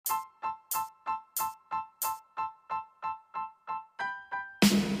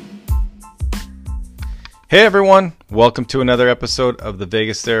Hey everyone, welcome to another episode of The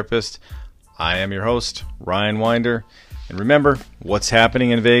Vegas Therapist. I am your host, Ryan Winder. And remember, what's happening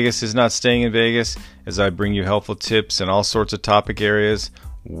in Vegas is not staying in Vegas, as I bring you helpful tips in all sorts of topic areas,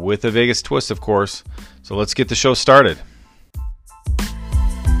 with a Vegas twist, of course. So let's get the show started.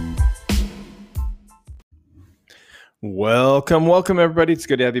 Welcome everybody. It's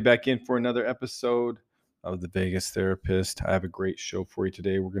good to have you back in for another episode of The Vegas Therapist. I have a great show for you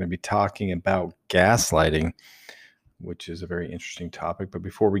today. We're going to be talking about gaslighting, which is a very interesting topic. But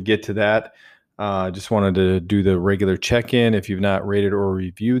before we get to that, I just wanted to do the regular check-in. If you've not rated or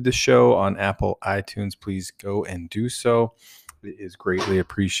reviewed the show on Apple iTunes, please go and do so. It is greatly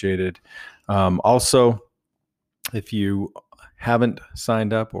appreciated. Also, if you haven't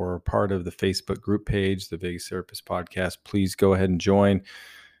signed up or are part of the Facebook group page, the Vegas Therapist Podcast, please go ahead and join.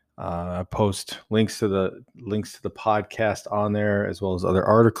 I post links to the podcast on there, as well as other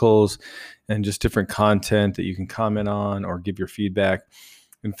articles and just different content that you can comment on or give your feedback.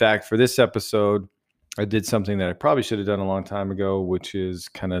 In fact, for this episode, I did something that I probably should have done a long time ago, which is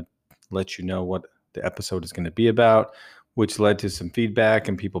kind of let you know what the episode is going to be about, which led to some feedback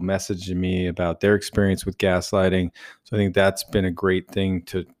and people messaging me about their experience with gaslighting. So I think that's been a great thing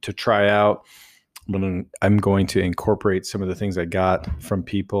to try out. I'm going to incorporate some of the things I got from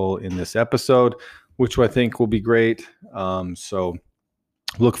people in this episode, which I think will be great. So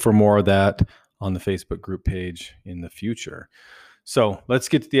look for more of that on the Facebook group page in the future. So let's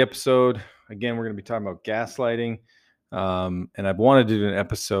get to the episode. Again, we're going to be talking about gaslighting. And I've wanted to do an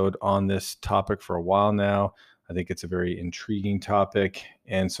episode on this topic for a while now. I think it's a very intriguing topic.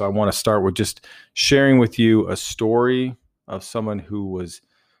 And so I want to start with just sharing with you a story of someone who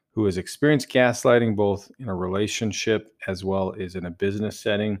has experienced gaslighting, both in a relationship as well as in a business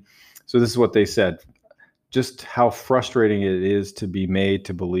setting. So this is what they said: just how frustrating it is to be made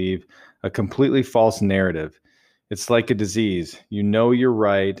to believe a completely false narrative. It's like a disease. You know you're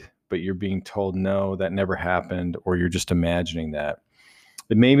right, but you're being told, no, that never happened, or you're just imagining that.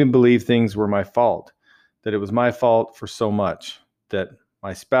 It made me believe things were my fault, that it was my fault for so much, that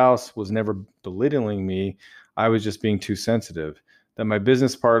my spouse was never belittling me. I was just being too sensitive, that my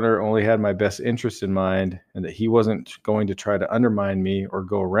business partner only had my best interest in mind, and that he wasn't going to try to undermine me or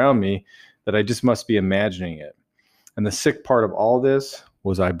go around me, that I just must be imagining it. And the sick part of all this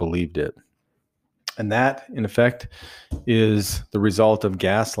was I believed it. And that, in effect, is the result of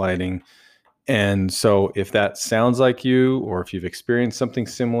gaslighting. And so if that sounds like you, or if you've experienced something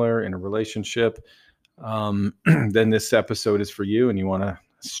similar in a relationship, then this episode is for you, and you want to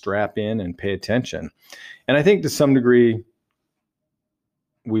strap in and pay attention. And I think to some degree,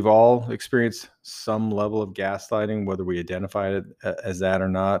 we've all experienced some level of gaslighting, whether we identify it as that or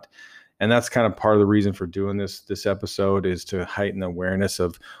not. And that's kind of part of the reason for doing this episode, is to heighten the awareness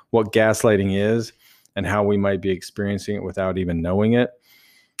of what gaslighting is and how we might be experiencing it without even knowing it.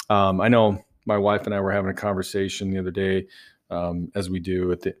 I know my wife and I were having a conversation the other day, as we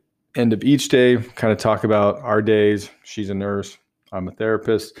do at the end of each day, kind of talk about our days. She's a nurse, I'm a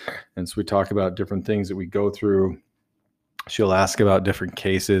therapist. And so we talk about different things that we go through. She'll ask about different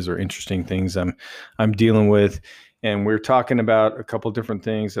cases or interesting things I'm dealing with. And we're talking about a couple different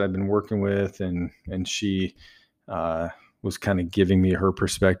things that I've been working with. And she was kind of giving me her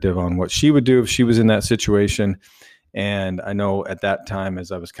perspective on what she would do if she was in that situation. And I know at that time,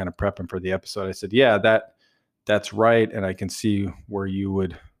 as I was kind of prepping for the episode, I said, yeah, that's right. And I can see where you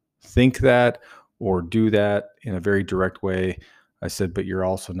would think that or do that in a very direct way. I said, but you're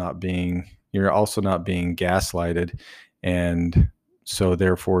also not being gaslighted. And so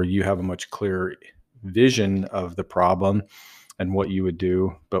therefore you have a much clearer vision of the problem and what you would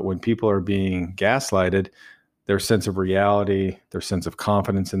do. But when people are being gaslighted, their sense of reality, their sense of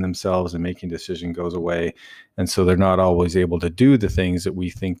confidence in themselves and making decisions goes away. And so they're not always able to do the things that we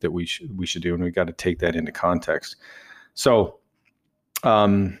think that we should do. And we've got to take that into context. So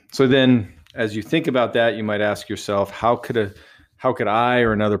then as you think about that, you might ask yourself, how could I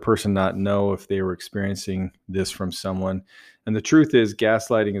or another person not know if they were experiencing this from someone? And the truth is,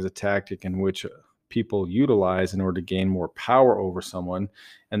 gaslighting is a tactic in which people utilize in order to gain more power over someone.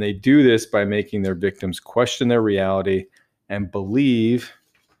 And they do this by making their victims question their reality and believe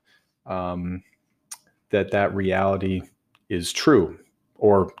that reality is true,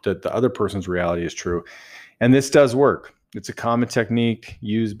 or that the other person's reality is true. And this does work. It's a common technique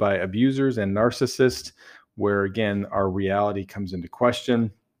used by abusers and narcissists, where, again, our reality comes into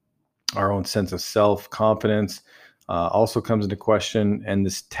question. Our own sense of self-confidence also comes into question. And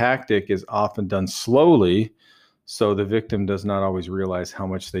this tactic is often done slowly, so the victim does not always realize how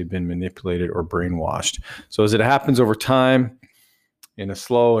much they've been manipulated or brainwashed. So as it happens over time, in a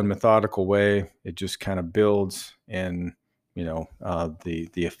slow and methodical way. It just kind of builds, and the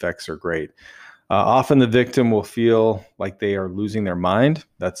effects are great. Often the victim will feel like they are losing their mind.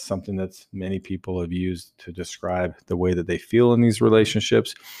 That's something that many people have used to describe the way that they feel in these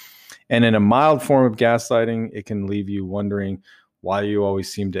relationships. And in a mild form of gaslighting, it can leave you wondering why you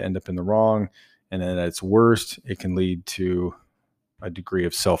always seem to end up in the wrong. And then at its worst, it can lead to a degree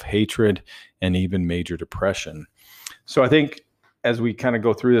of self-hatred and even major depression. So I think as we kind of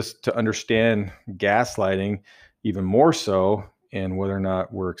go through this to understand gaslighting even more so, and whether or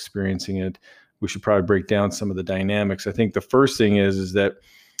not we're experiencing it, we should probably break down some of the dynamics. I think the first thing is that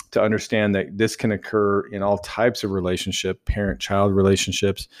to understand that this can occur in all types of relationship, parent-child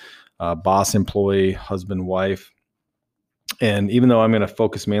relationships, boss-employee, husband-wife. And even though I'm going to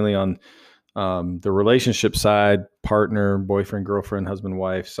focus mainly on the relationship side, partner, boyfriend, girlfriend, husband,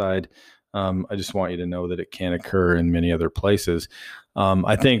 wife side, I just want you to know that it can occur in many other places.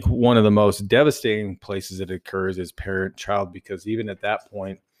 I think one of the most devastating places it occurs is parent-child, because even at that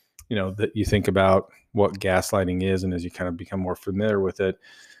point, that you think about what gaslighting is, and as you kind of become more familiar with it,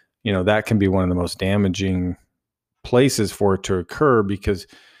 that can be one of the most damaging places for it to occur, because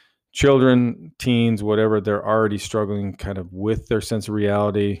children, teens, whatever, they're already struggling kind of with their sense of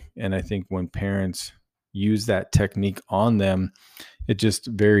reality. And I think when parents use that technique on them, it's just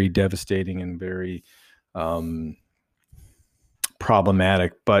very devastating and very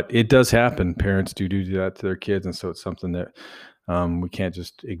problematic. But it does happen. Parents do that to their kids. And so it's something that we can't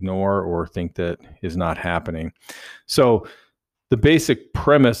just ignore or think that is not happening. So the basic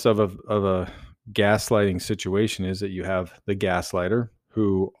premise of a gaslighting situation is that you have the gaslighter,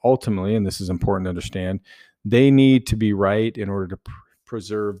 who ultimately, and this is important to understand, they need to be right in order to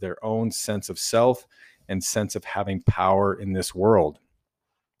preserve their own sense of self and sense of having power in this world.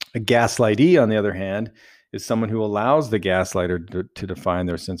 A gaslightee, on the other hand, is someone who allows the gaslighter to define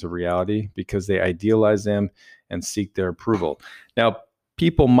their sense of reality because they idealize them and seek their approval. Now,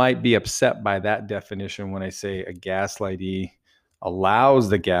 people might be upset by that definition when I say a gaslightee allows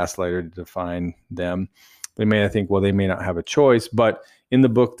the gaslighter to define them. They may think, well, they may not have a choice. But in the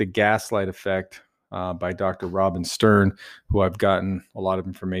book, The Gaslight Effect, by Dr. Robin Stern, who I've gotten a lot of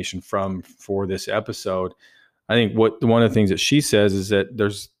information from for this episode, I think one of the things that she says is that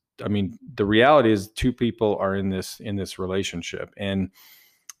the reality is two people are in this relationship, and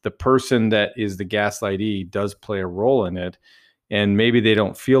the person that is the gaslightee does play a role in it. And maybe they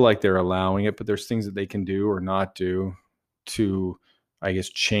don't feel like they're allowing it, but there's things that they can do or not do to, I guess,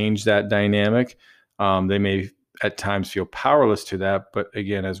 change that dynamic. They may at times feel powerless to that, but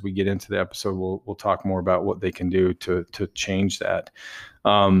again, as we get into the episode, we'll talk more about what they can do to change that.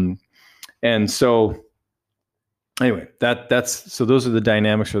 And so anyway, so those are the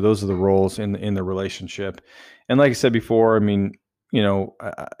dynamics, or those are the roles in the relationship. And like I said before, I mean,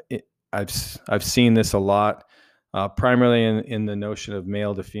 I've seen this a lot. Primarily in the notion of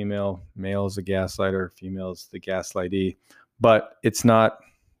male to female. Male is the gaslighter, female is the gaslightee, but it's not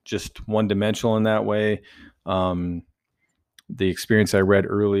just one-dimensional in that way. The experience I read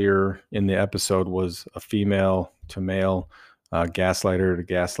earlier in the episode was a female to male, gaslighter to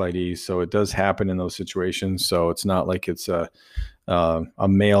gaslightee. So it does happen in those situations. So it's not like it's a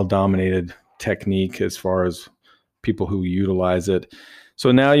male-dominated technique as far as people who utilize it.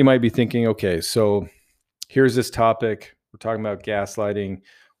 So now you might be thinking, okay, so here's this topic. We're talking about gaslighting.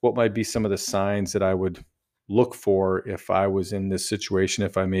 What might be some of the signs that I would look for if I was in this situation,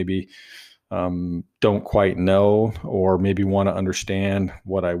 if I maybe don't quite know, or maybe want to understand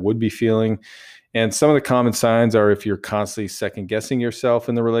what I would be feeling? And some of the common signs are if you're constantly second guessing yourself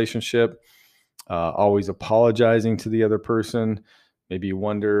in the relationship, always apologizing to the other person. Maybe you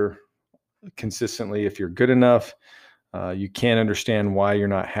wonder consistently if you're good enough. You can't understand why you're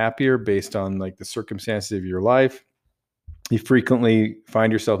not happier based on like the circumstances of your life. You frequently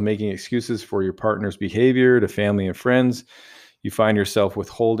find yourself making excuses for your partner's behavior to family and friends. You find yourself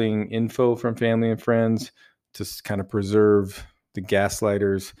withholding info from family and friends to kind of preserve the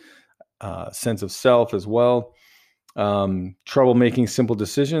gaslighter's sense of self as well. Trouble making simple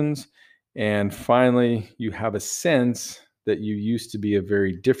decisions. And finally, you have a sense that you used to be a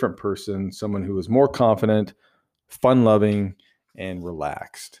very different person, someone who was more confident, fun-loving, and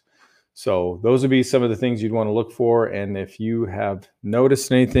relaxed. So those would be some of the things you'd want to look for. And if you have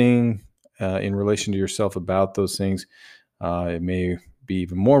noticed anything in relation to yourself about those things, it may be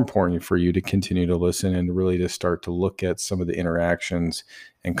even more important for you to continue to listen and really to start to look at some of the interactions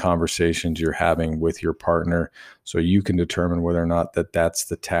and conversations you're having with your partner, so you can determine whether or not that's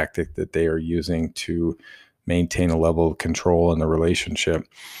the tactic that they are using to maintain a level of control in the relationship.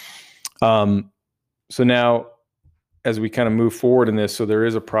 So now as we kind of move forward in this, so there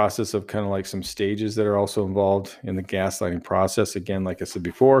is a process of kind of like some stages that are also involved in the gaslighting process. Again, like I said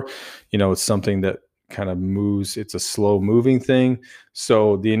before, it's something that kind of moves. It's a slow moving thing.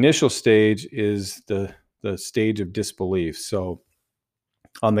 So the initial stage is the stage of disbelief. So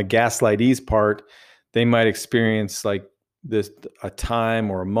on the gaslightee's part, they might experience like this a time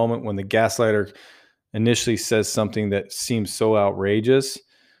or a moment when the gaslighter initially says something that seems so outrageous,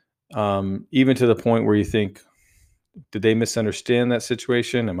 even to the point where you think, did they misunderstand that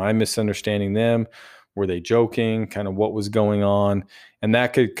situation? Am I misunderstanding them? Were they joking? Kind of what was going on? And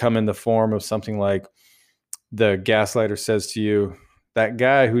that could come in the form of something like the gaslighter says to you, that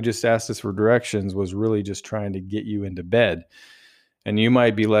guy who just asked us for directions was really just trying to get you into bed. And you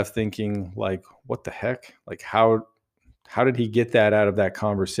might be left thinking like, what the heck? Like how did he get that out of that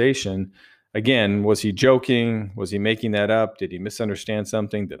conversation? Again, was he joking? Was he making that up? Did he misunderstand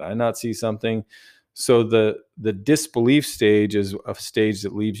something? Did I not see something? So the disbelief stage is a stage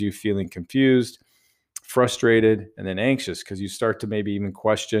that leaves you feeling confused, frustrated, and then anxious, because you start to maybe even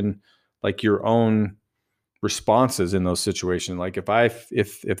question like your own responses in those situations. Like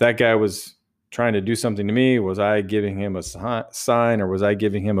if that guy was trying to do something to me, was I giving him a sign, or was I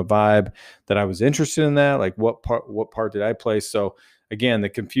giving him a vibe that I was interested in that? Like what part did I play? So again, the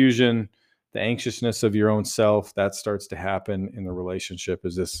confusion, the anxiousness of your own self, that starts to happen in the relationship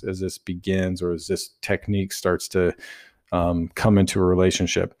as this begins, or as this technique starts to come into a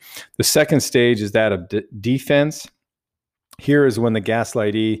relationship. The second stage is that of defense. Here is when the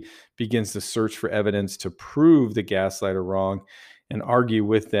gaslightee begins to search for evidence to prove the gaslighter wrong and argue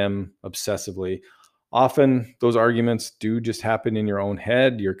with them obsessively. Often those arguments do just happen in your own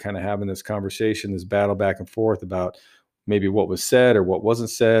head. You're kind of having this conversation, this battle back and forth about maybe what was said or what wasn't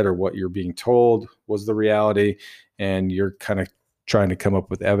said, or what you're being told was the reality. And you're kind of trying to come up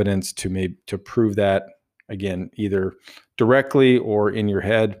with evidence to prove that, again, either directly or in your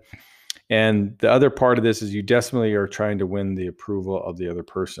head. And the other part of this is you definitely are trying to win the approval of the other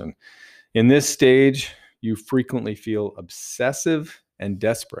person. In this stage, you frequently feel obsessive and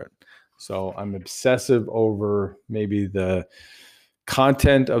desperate. So I'm obsessive over maybe the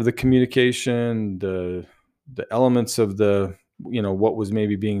content of the communication, the elements of the, what was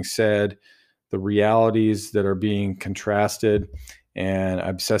maybe being said, the realities that are being contrasted. And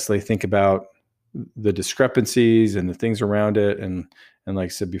I obsessively think about the discrepancies and the things around it. And like I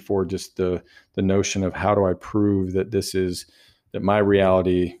said before, just the notion of how do I prove that that my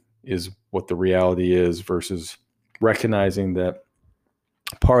reality is what the reality is, versus recognizing that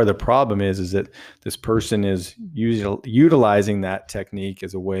part of the problem is that this person is utilizing that technique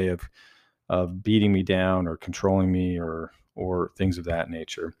as a way of beating me down or controlling me or things of that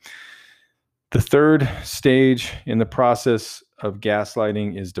nature. The third stage in the process of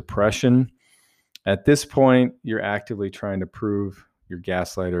gaslighting is depression. At this point, you're actively trying to prove your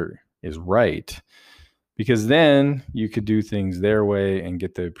gaslighter is right, because then you could do things their way and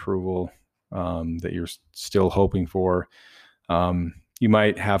get the approval that you're still hoping for. You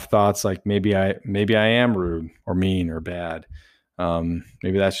might have thoughts like, maybe I am rude or mean or bad.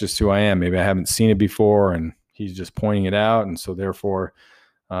 Maybe that's just who I am. Maybe I haven't seen it before and he's just pointing it out, and so therefore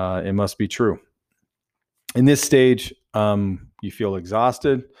it must be true. In this stage, you feel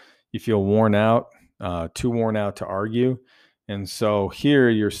exhausted, you feel worn out, too worn out to argue. And so here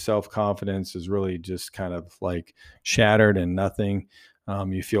your self-confidence is really just kind of like shattered and nothing.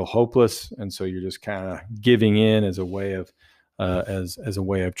 You feel hopeless. And so you're just kind of giving in as a way of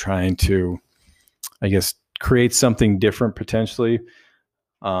trying to, I guess, create something different potentially.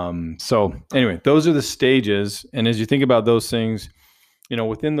 So anyway, those are the stages. And as you think about those things,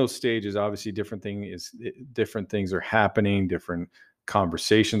 within those stages, obviously different things are happening, different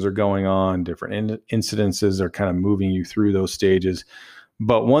conversations are going on, different incidences are kind of moving you through those stages.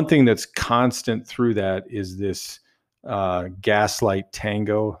 But one thing that's constant through that is this gaslight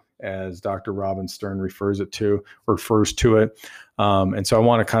tango, as Dr. Robin Stern refers to it. And so I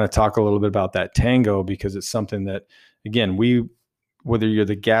want to kind of talk a little bit about that tango, because it's something that, again, whether you're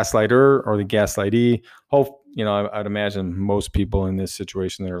the gaslighter or the gaslightee, I'd imagine most people in this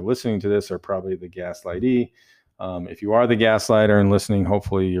situation that are listening to this are probably the gaslightee. If you are the gaslighter and listening,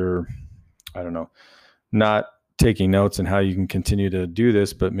 hopefully you're, not taking notes on how you can continue to do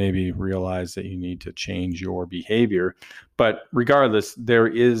this, but maybe realize that you need to change your behavior. But regardless, there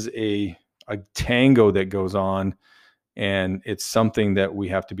is a tango that goes on, and it's something that we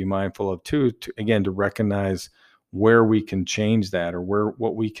have to be mindful of too, to recognize where we can change that, or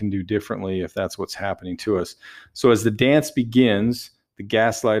what we can do differently if that's what's happening to us. So as the dance begins, the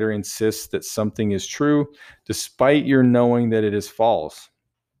gaslighter insists that something is true, despite your knowing that it is false.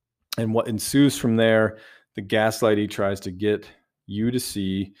 And what ensues from there, the gaslighting tries to get you to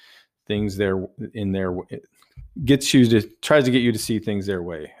see things tries to get you to see things their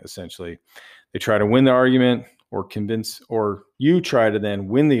way. Essentially, they try to win the argument or you try to then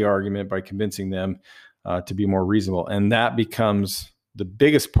win the argument by convincing them to be more reasonable. And that becomes the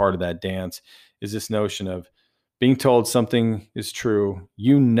biggest part of that dance, is this notion of being told something is true,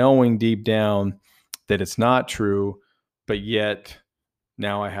 you knowing deep down that it's not true, but yet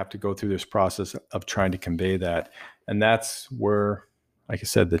now I have to go through this process of trying to convey that. And that's where, like I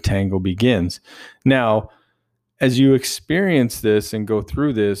said, the tango begins. Now, as you experience this and go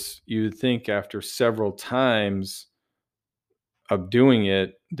through this, you would think after several times of doing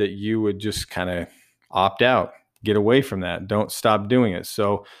it that you would just kind of opt out, get away from that, don't stop doing it.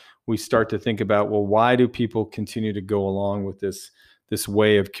 So we start to think about, well, why do people continue to go along with this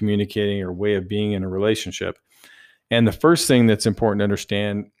way of communicating or way of being in a relationship? And the first thing that's important to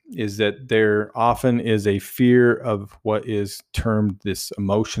understand is that there often is a fear of what is termed this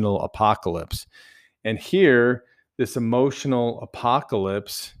emotional apocalypse. And here, this emotional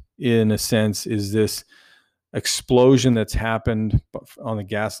apocalypse, in a sense, is this explosion that's happened on the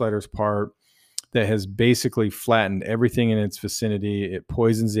gaslighter's part that has basically flattened everything in its vicinity. It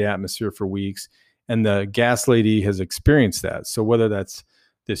poisons the atmosphere for weeks. And the gaslightee has experienced that. So whether that's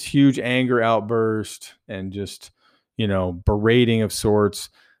this huge anger outburst and just, berating of sorts.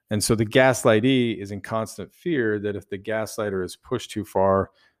 And so the gaslightee is in constant fear that if the gaslighter is pushed too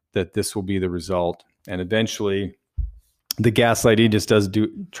far, that this will be the result. And eventually the gaslightee just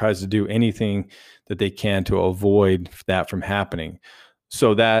tries to do anything that they can to avoid that from happening.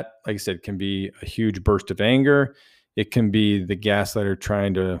 So that, like I said, can be a huge burst of anger. It can be the gaslighter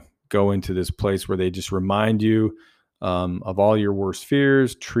trying to go into this place where they just remind you of all your worst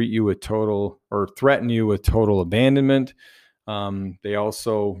fears, threaten you with total abandonment. They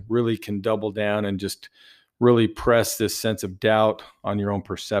also really can double down and just really press this sense of doubt on your own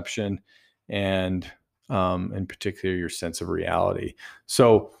perception and in particular your sense of reality.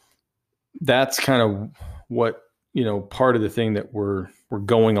 So that's kind of what, part of the thing that we're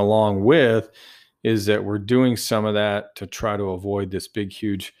going along with is that we're doing some of that to try to avoid this big,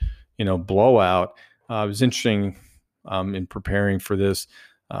 huge, blowout. It was interesting in preparing for this.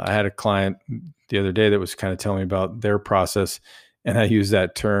 I had a client the other day that was kind of telling me about their process, and I used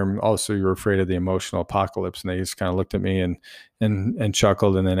that term. Also, you're afraid of the emotional apocalypse, and they just kind of looked at me and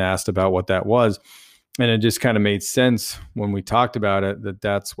chuckled, and then asked about what that was. And it just kind of made sense when we talked about it, that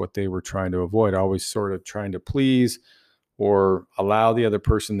that's what they were trying to avoid, always sort of trying to please or allow the other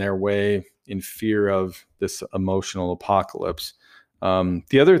person their way in fear of this emotional apocalypse.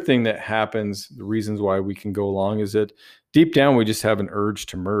 The other thing that happens, the reasons why we can go along, is that deep down we just have an urge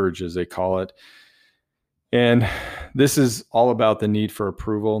to merge, as they call it. And this is all about the need for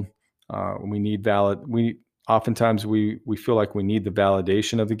approval. Oftentimes we feel like we need the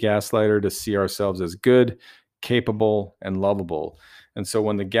validation of the gaslighter to see ourselves as good, capable, and lovable. And so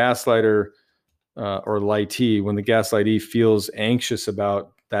when the gaslighter when the gaslightee feels anxious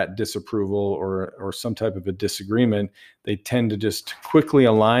about that disapproval or some type of a disagreement, they tend to just quickly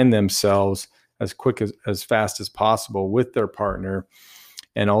align themselves as fast as possible with their partner,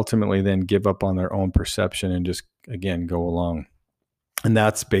 and ultimately then give up on their own perception and just, again, go along. And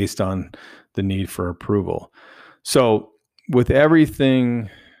that's based on the need for approval. So with everything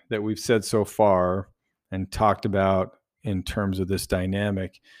that we've said so far and talked about in terms of this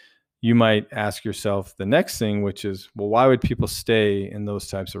dynamic, you might ask yourself the next thing, which is, well, why would people stay in those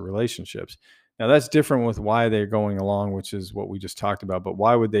types of relationships? Now, that's different with why they're going along, which is what we just talked about, but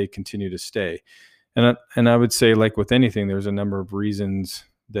why would they continue to stay? And I would say, like with anything, there's a number of reasons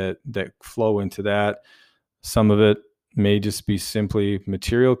that flow into that. Some of it may just be simply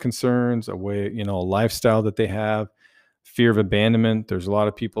material concerns, a lifestyle that they have, fear of abandonment. There's a lot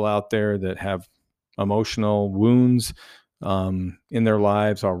of people out there that have emotional wounds in their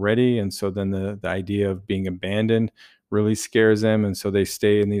lives already. And so then the idea of being abandoned really scares them. And so they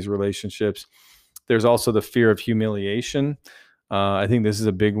stay in these relationships. There's also the fear of humiliation. I think this is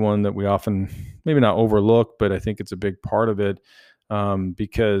a big one that we often maybe not overlook, but I think it's a big part of it,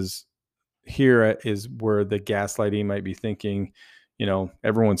 because here is where the gaslighting might be thinking,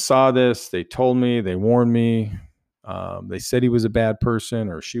 everyone saw this, they told me, they warned me, they said he was a bad person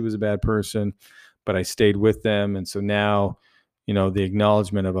or she was a bad person, but I stayed with them. And so now, the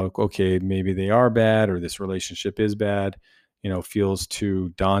acknowledgement of, okay, maybe they are bad or this relationship is bad, feels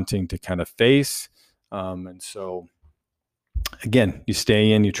too daunting to kind of face. And so again, you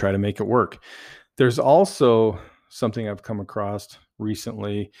stay in, you try to make it work. There's also something I've come across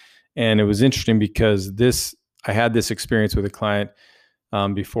recently, and it was interesting because I had this experience with a client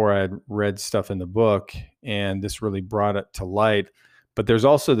before I had read stuff in the book, and this really brought it to light. But there's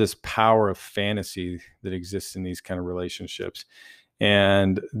also this power of fantasy that exists in these kind of relationships.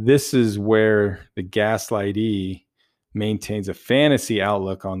 And this is where the gaslightee maintains a fantasy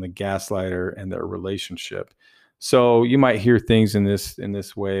outlook on the gaslighter and their relationship. So you might hear things in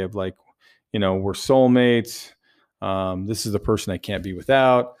this way of like, we're soulmates. This is the person I can't be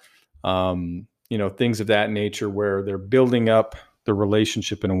without. Things of that nature where they're building up the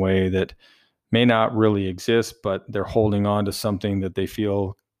relationship in a way that may not really exist, but they're holding on to something that they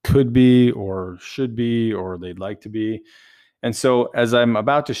feel could be or should be or they'd like to be. And so as I'm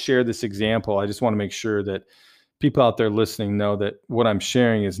about to share this example, I just want to make sure that people out there listening know that what I'm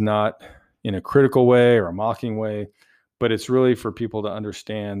sharing is not in a critical way or a mocking way, but it's really for people to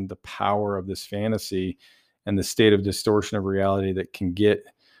understand the power of this fantasy and the state of distortion of reality that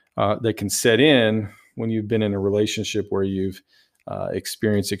can set in when you've been in a relationship where you've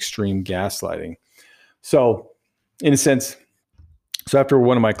experienced extreme gaslighting. So in a sense, after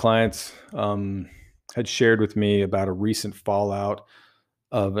one of my clients had shared with me about a recent fallout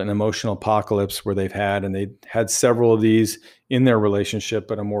of an emotional apocalypse where they've had, and they had several of these in their relationship,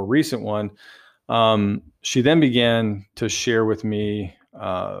 but a more recent one, she then began to share with me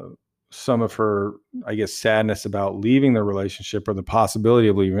some of her, I guess, sadness about leaving the relationship or the possibility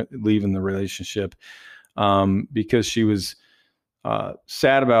of leaving the relationship because she was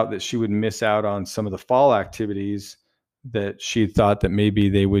sad about that she would miss out on some of the fall activities that she thought that maybe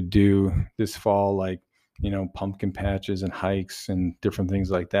they would do this fall, like, pumpkin patches and hikes and different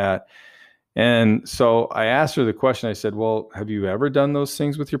things like that. And so I asked her the question. I said, well, have you ever done those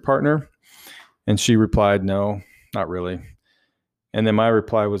things with your partner? And she replied, no, not really. And then my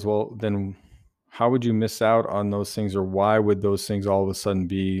reply was, well, then how would you miss out on those things, or why would those things all of a sudden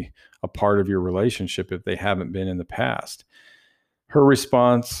be a part of your relationship if they haven't been in the past? Her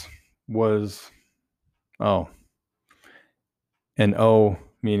response was, oh, and oh,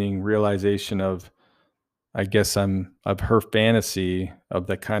 meaning realization of, I guess of her fantasy of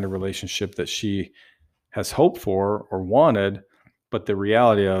the kind of relationship that she has hoped for or wanted, but the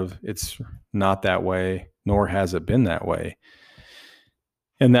reality of it's not that way, nor has it been that way.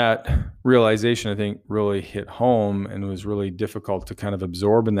 And that realization, I think, really hit home and was really difficult to kind of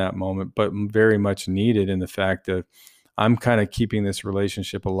absorb in that moment, but very much needed in the fact that I'm kind of keeping this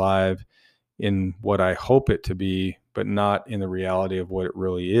relationship alive in what I hope it to be, but not in the reality of what it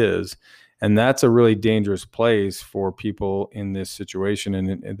really is. And that's a really dangerous place for people in this situation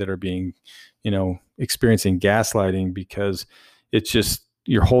and that are being, experiencing gaslighting, because it's just,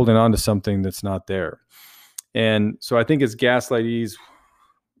 you're holding on to something that's not there. And so I think as gaslightees,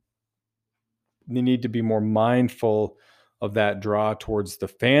 they need to be more mindful of that draw towards the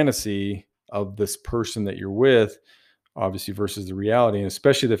fantasy of this person that you're with, obviously, versus the reality, and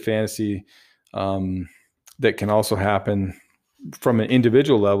especially the fantasy that can also happen from an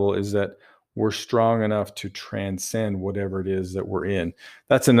individual level is that we're strong enough to transcend whatever it is that we're in.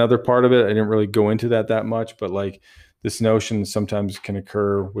 That's another part of it. I didn't really go into that much, but like this notion sometimes can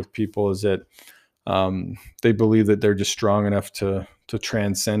occur with people is that they believe that they're just strong enough to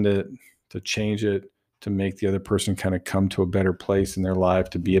transcend it, to change it, to make the other person kind of come to a better place in their life,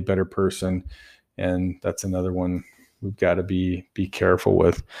 to be a better person. And that's another one we've got to be careful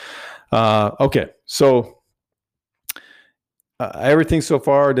with. Okay, so everything so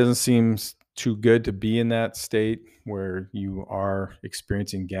far doesn't seem too good to be in that state where you are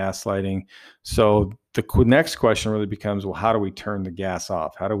experiencing gaslighting. So the next question really becomes, well, how do we turn the gas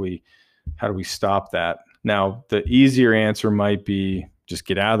off? How do we stop that? Now, the easier answer might be just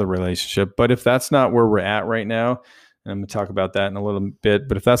get out of the relationship. But if that's not where we're at right now, and I'm going to talk about that in a little bit,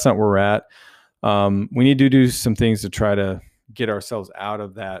 but if that's not where we're at, we need to do some things to try to get ourselves out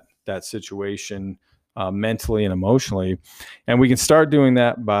of that situation mentally and emotionally. And we can start doing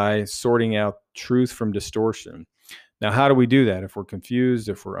that by sorting out truth from distortion. Now, how do we do that? If we're confused,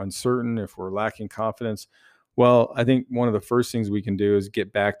 if we're uncertain, if we're lacking confidence, well, I think one of the first things we can do is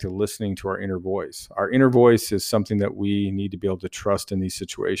get back to listening to our inner voice. Our inner voice is something that we need to be able to trust in these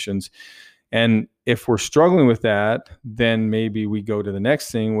situations. And if we're struggling with that, then maybe we go to the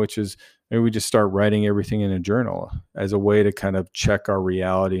next thing, which is maybe we just start writing everything in a journal as a way to kind of check our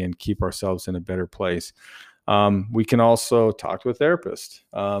reality and keep ourselves in a better place. We can also talk to a therapist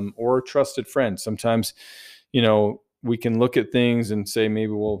or a trusted friend. Sometimes, we can look at things and say,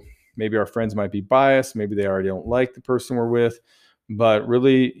 maybe our friends might be biased. Maybe they already don't like the person we're with. But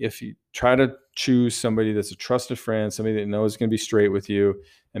really, if you try to choose somebody that's a trusted friend, somebody that knows is going to be straight with you,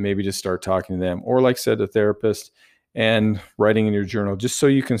 and maybe just start talking to them, or like I said, a therapist, and writing in your journal, just so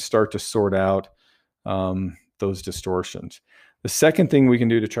you can start to sort out those distortions. The second thing we can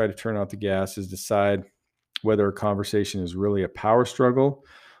do to try to turn off the gas is decide whether a conversation is really a power struggle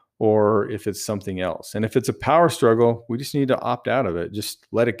or if it's something else. And if it's a power struggle, we just need to opt out of it. Just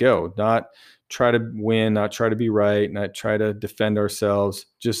let it go. Not try to win, not try to be right, not try to defend ourselves.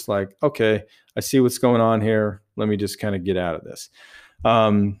 Just like, okay, I see what's going on here. Let me just kind of get out of this.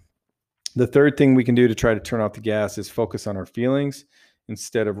 The third thing we can do to try to turn off the gas is focus on our feelings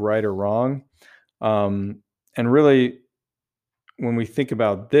instead of right or wrong. And really, when we think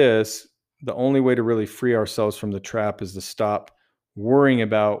about this, the only way to really free ourselves from the trap is to stop worrying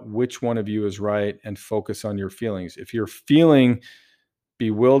about which one of you is right and focus on your feelings. If you're feeling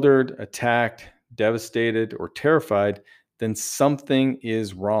bewildered, attacked, devastated, or terrified, then something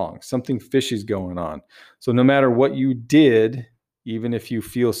is wrong. Something fishy is going on. So no matter what you did, even if you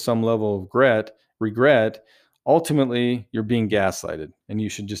feel some level of regret, ultimately you're being gaslighted and you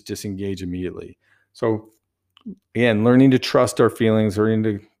should just disengage immediately. So again, learning to trust our feelings,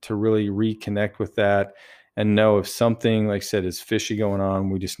 learning to really reconnect with that and know if something, like I said, is fishy going on,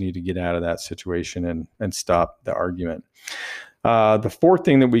 we just need to get out of that situation and stop the argument. The fourth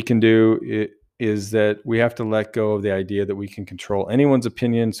thing that we can do is that we have to let go of the idea that we can control anyone's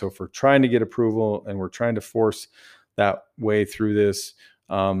opinion. So if we're trying to get approval and we're trying to force that way through this,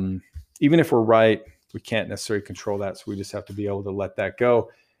 even if we're right, we can't necessarily control that. So we just have to be able to let that go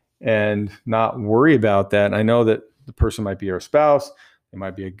and not worry about that. And I know that the person might be our spouse, they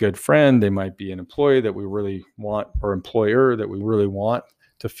might be a good friend, they might be an employee that we really want, or employer that we really want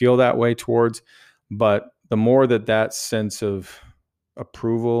to feel that way towards. But the more that sense of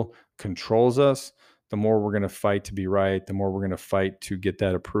approval controls us, the more we're going to fight to be right, the more we're going to fight to get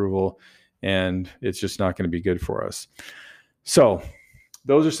that approval, and it's just not going to be good for us. So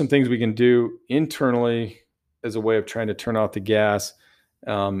those are some things we can do internally as a way of trying to turn off the gas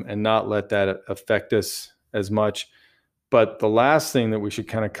and not let that affect us as much. But the last thing that we should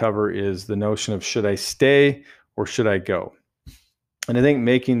kind of cover is the notion of, should I stay or should I go? And I think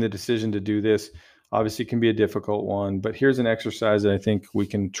making the decision to do this obviously can be a difficult one, but here's an exercise that I think we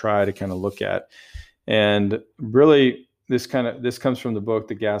can try to kind of look at. And really, this comes from the book,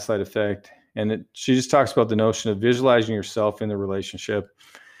 The Gaslight Effect. And she just talks about the notion of visualizing yourself in the relationship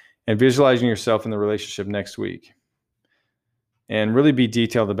and visualizing yourself in the relationship next week. And really be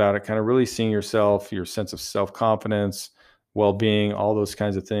detailed about it, kind of really seeing yourself, your sense of self-confidence, well-being, all those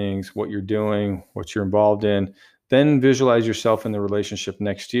kinds of things, what you're doing, what you're involved in. Then visualize yourself in the relationship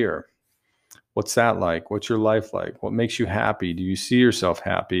next year. What's that like? What's your life like? What makes you happy? Do you see yourself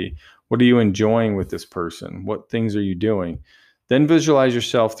happy? What are you enjoying with this person? What things are you doing? Then visualize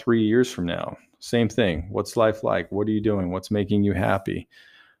yourself 3 years from now. Same thing. What's life like? What are you doing? What's making you happy?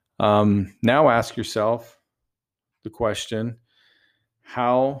 Now ask yourself the question,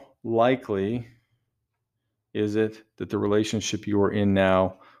 how likely is it that the relationship you are in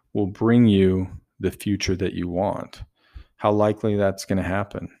now will bring you the future that you want? How likely that's going to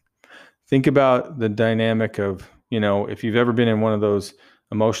happen? Think about the dynamic of, if you've ever been in one of those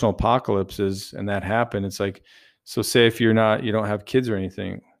emotional apocalypses and that happened, it's like, so say if you don't have kids or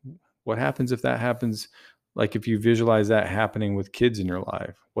anything, what happens if that happens? Like if you visualize that happening with kids in your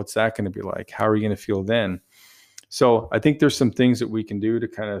life, what's that going to be like? How are you going to feel then? So I think there's some things that we can do to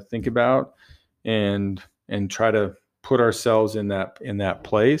kind of think about and try to put ourselves in that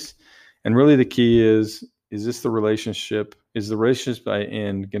place. And really the key is this the relationship? Is the relationship I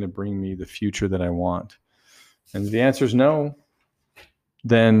in going to bring me the future that I want? And if the answer is no,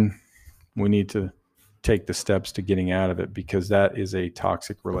 then we need to take the steps to getting out of it, because that is a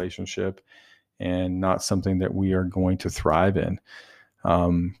toxic relationship and not something that we are going to thrive in.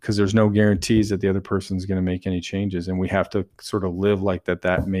 Because there's no guarantees that the other person is going to make any changes, and we have to sort of live like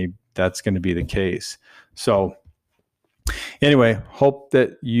that's going to be the case. So anyway, hope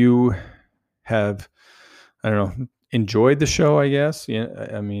that you have, enjoyed the show, I guess. Yeah,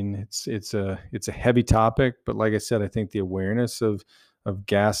 I mean, it's a heavy topic, but like I said, I think the awareness of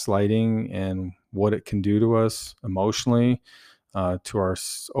gaslighting and what it can do to us emotionally, to our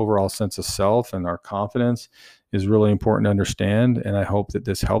overall sense of self and our confidence is really important to understand. And I hope that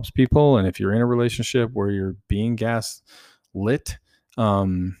this helps people. And if you're in a relationship where you're being gaslit,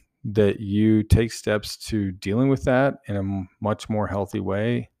 that you take steps to dealing with that in a much more healthy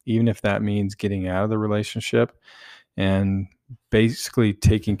way, even if that means getting out of the relationship and basically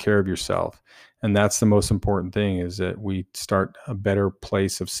taking care of yourself. And that's the most important thing, is that we start a better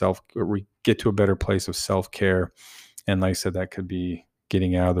place of we get to a better place of self-care. And like I said, that could be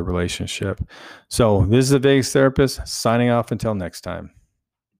getting out of the relationship. So this is the Vegas Therapist signing off until next time.